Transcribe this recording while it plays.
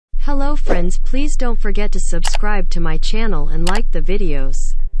Hello friends, please don't forget to subscribe to my channel and like the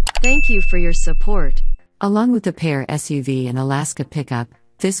videos. Thank you for your support. Along with the Pear SUV and Alaska pickup,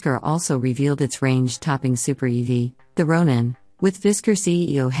 Fisker also revealed its range-topping super EV, the Ronin, with Fisker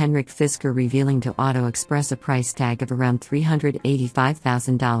CEO Henrik Fisker revealing to Auto Express a price tag of around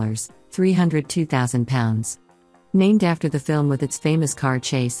 $385,000, £302,000. Named after the film with its famous car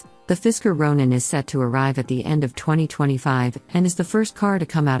chase, the Fisker Ronin is set to arrive at the end of 2025 and is the first car to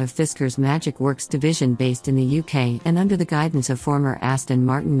come out of Fisker's Magic Works division based in the UK and under the guidance of former Aston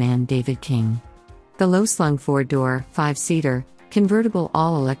Martin man David King. The low-slung four-door, five-seater, convertible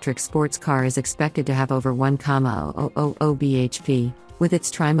all-electric sports car is expected to have over 1,000 bhp, with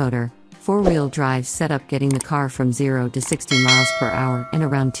its tri-motor, four-wheel drive setup getting the car from 0 to 60 miles per hour in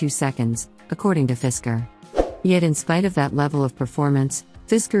around 2 seconds, according to Fisker. Yet in spite of that level of performance,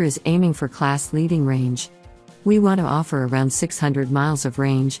 Fisker is aiming for class-leading range. "We want to offer around 600 miles of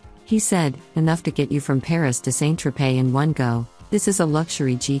range," he said, "enough to get you from Paris to Saint-Tropez in one go. This is a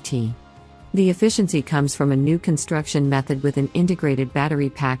luxury GT." The efficiency comes from a new construction method with an integrated battery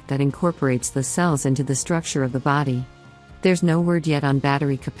pack that incorporates the cells into the structure of the body. There's no word yet on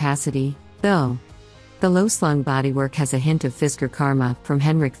battery capacity, though. The low-slung bodywork has a hint of Fisker karma from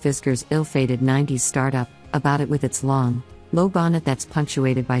Henrik Fisker's ill-fated 90s startup, about it with its long, low bonnet that's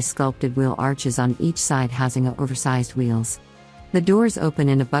punctuated by sculpted wheel arches on each side housing oversized wheels. The doors open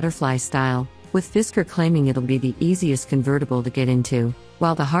in a butterfly style, with Fisker claiming it'll be the easiest convertible to get into,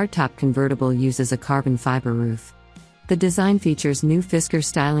 while the hardtop convertible uses a carbon fiber roof. The design features new Fisker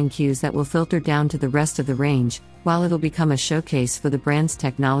styling cues that will filter down to the rest of the range, while it'll become a showcase for the brand's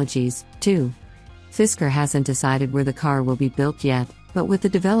technologies, too. Fisker hasn't decided where the car will be built yet, but with the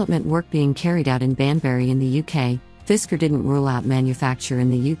development work being carried out in Banbury in the UK, Fisker didn't rule out manufacture in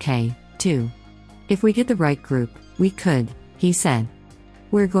the UK, too. "If we get the right group, we could," he said.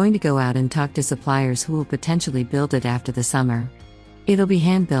 "We're going to go out and talk to suppliers who will potentially build it after the summer. It'll be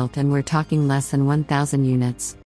hand-built and we're talking less than 1,000 units.